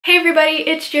Hey everybody,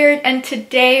 it's Jared, and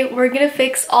today we're gonna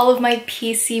fix all of my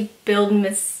PC build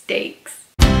mistakes.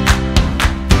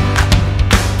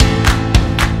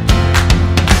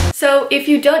 So if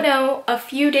you don't know, a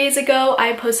few days ago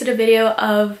I posted a video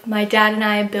of my dad and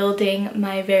I building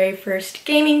my very first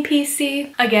gaming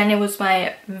PC. Again, it was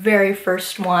my very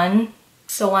first one,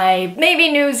 so I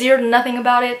maybe knew zero to nothing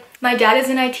about it. My dad is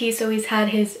in IT, so he's had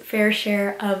his fair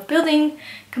share of building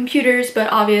computers,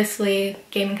 but obviously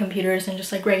gaming computers and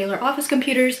just like regular office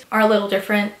computers are a little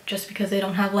different just because they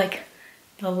don't have like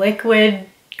the liquid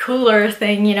cooler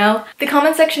thing, you know? The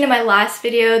comment section in my last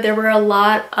video, there were a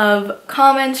lot of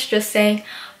comments just saying,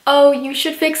 oh, you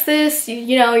should fix this,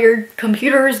 you know, your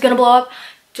computer is gonna blow up.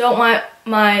 Don't want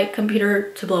my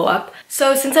computer to blow up.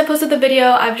 So since I posted the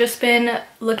video, I've just been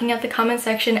looking at the comment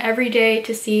section every day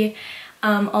to see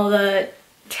all the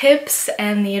tips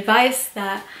and the advice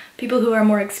that people who are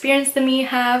more experienced than me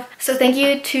have. So thank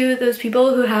you to those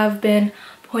people who have been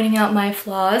pointing out my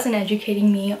flaws and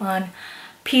educating me on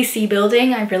PC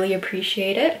building. I really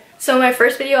appreciate it. So in my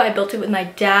first video, I built it with my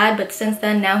dad, but since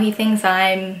then, now he thinks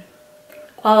I'm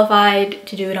qualified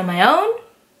to do it on my own.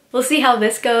 We'll see how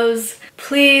this goes.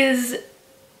 Please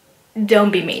don't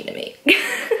be mean to me.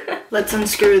 Let's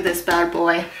unscrew this bad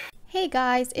boy. Hey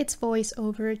guys, it's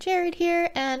voiceover Jared here,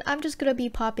 and I'm just gonna be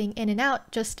popping in and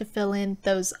out just to fill in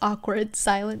those awkward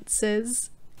silences.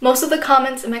 Most of the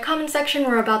comments in my comment section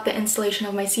were about the installation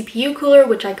of my CPU cooler,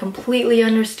 which I completely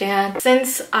understand.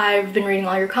 Since I've been reading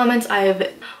all your comments,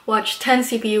 I've watched 10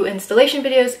 CPU installation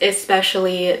videos,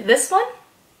 especially this one.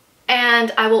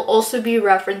 And I will also be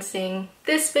referencing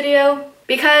this video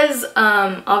because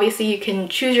obviously you can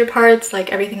choose your parts,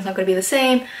 like everything's not gonna be the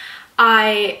same.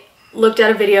 I looked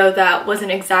at a video that wasn't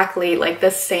exactly like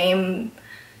the same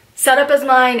setup as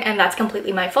mine, and that's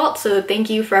completely my fault. So thank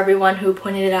you for everyone who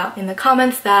pointed it out in the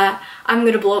comments that I'm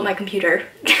gonna blow up my computer.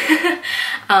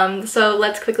 So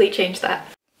let's quickly change that.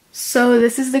 So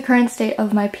this is the current state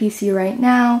of my PC right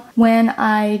now. When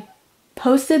I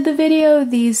posted the video,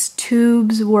 these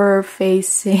tubes were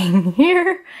facing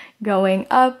here, going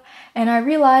up, and I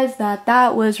realized that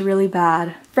that was really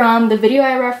bad. From the video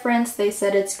I referenced, they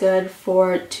said it's good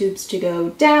for tubes to go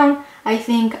down. I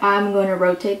think I'm going to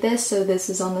rotate this so this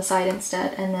is on the side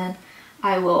instead, and then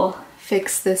I will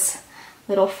fix this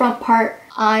little front part.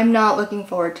 I'm not looking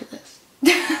forward to this.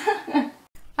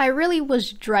 I really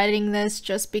was dreading this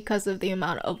just because of the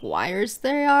amount of wires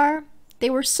there are. They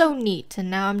were so neat, and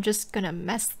now I'm just gonna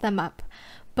mess them up.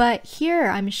 But here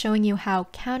I'm showing you how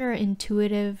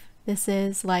counterintuitive this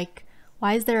is. Like,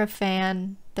 why is there a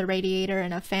fan, the radiator,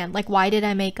 and a fan? Like, why did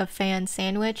I make a fan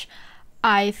sandwich?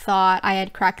 I thought I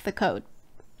had cracked the code.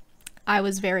 I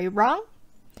was very wrong.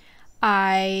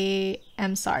 I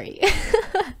am sorry.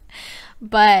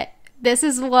 But this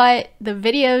is what the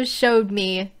video showed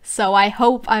me, so I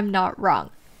hope I'm not wrong.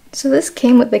 So this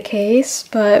came with the case,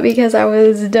 but because I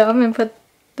was dumb and put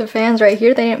the fans right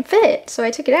here, they didn't fit. So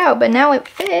I took it out, but now it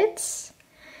fits.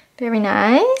 Very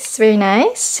nice, very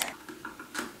nice.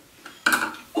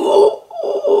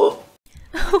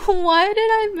 Why did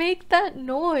I make that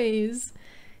noise?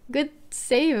 Good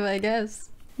save, I guess.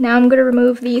 Now I'm gonna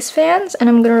remove these fans and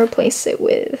I'm gonna replace it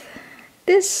with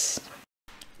this.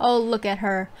 Oh, look at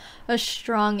her. A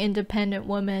strong, independent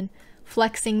woman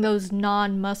flexing those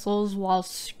non-muscles while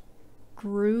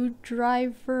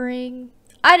screwdrivering.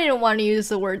 I didn't want to use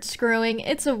the word screwing.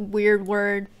 It's a weird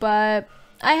word, but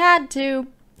I had to.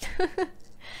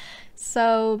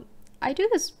 So I do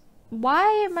this.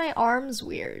 Why are my arms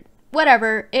weird?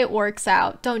 Whatever, it works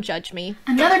out. Don't judge me.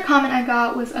 Another comment I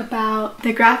got was about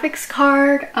the graphics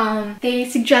card. They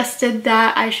suggested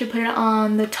that I should put it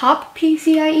on the top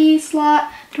PCIe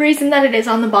slot. The reason that it is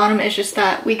on the bottom is just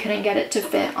that we couldn't get it to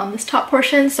fit on this top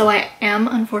portion, so I am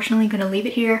unfortunately gonna leave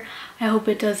it here. I hope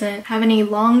it doesn't have any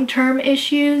long-term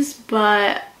issues,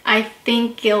 but I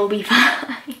think it'll be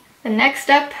fine. The next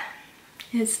step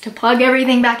is to plug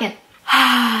everything back in.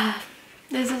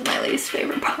 This is my least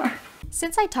favorite part.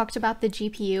 Since I talked about the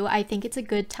GPU, I think it's a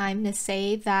good time to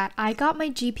say that I got my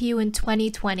GPU in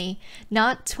 2020,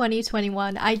 not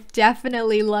 2021. I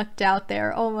definitely lucked out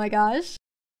there. Oh my gosh.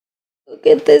 Look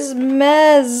at this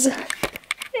mess.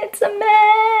 It's a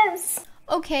mess.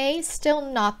 Okay, still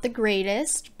not the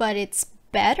greatest, but it's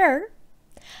better.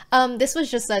 This was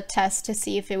just a test to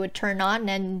see if it would turn on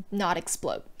and not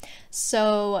explode.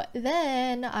 So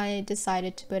then I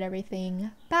decided to put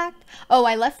everything back. Oh,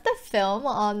 I left the film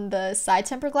on the side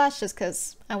tempered glass just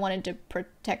because I wanted to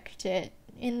protect it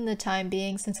in the time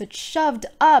being since it's shoved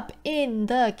up in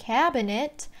the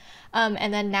cabinet.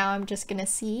 And then now I'm just gonna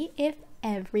see if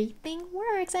everything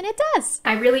works, and it does.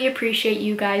 I really appreciate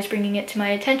you guys bringing it to my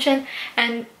attention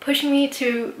and pushing me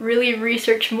to really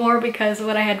research more because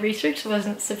what I had researched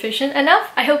wasn't sufficient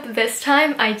enough. I hope this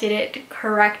time I did it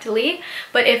correctly,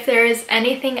 but if there is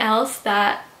anything else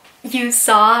that you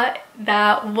saw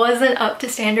that wasn't up to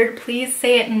standard, please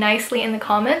say it nicely in the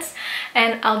comments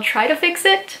and I'll try to fix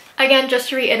it. Again, just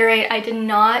to reiterate, I did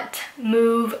not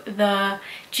move the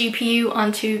GPU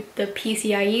onto the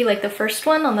PCIe, like the first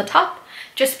one on the top,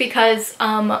 just because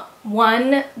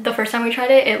one, the first time we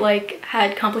tried it, it like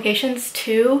had complications.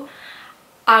 Two,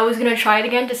 I was gonna try it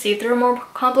again to see if there were more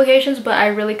complications, but I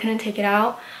really couldn't take it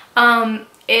out.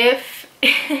 If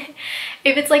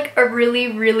it's like a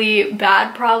really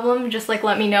bad problem, just like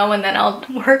let me know and then I'll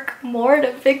work more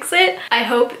to fix it. I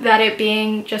hope that it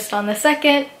being just on the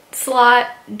second slot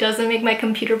doesn't make my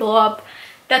computer blow up.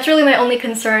 That's really my only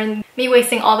concern, me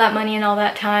wasting all that money and all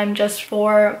that time just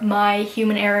for my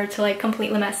human error to like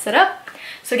completely mess it up.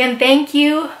 So again, thank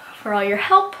you for all your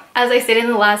help. As I stated in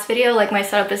the last video, like my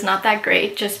setup is not that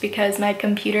great just because my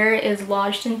computer is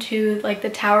lodged into like the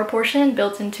tower portion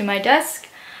built into my desk.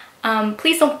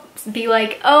 Please don't be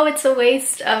like, oh, it's a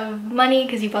waste of money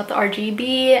because you bought the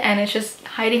RGB and it's just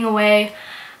hiding away.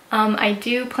 I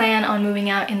do plan on moving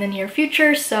out in the near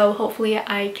future, so hopefully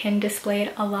I can display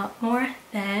it a lot more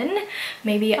then.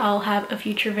 Maybe I'll have a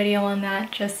future video on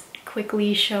that, just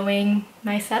quickly showing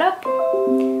my setup.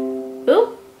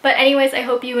 Ooh. But anyways, I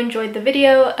hope you enjoyed the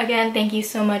video. Again, thank you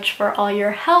so much for all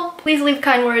your help. Please leave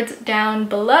kind words down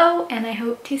below, and I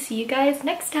hope to see you guys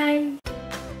next time.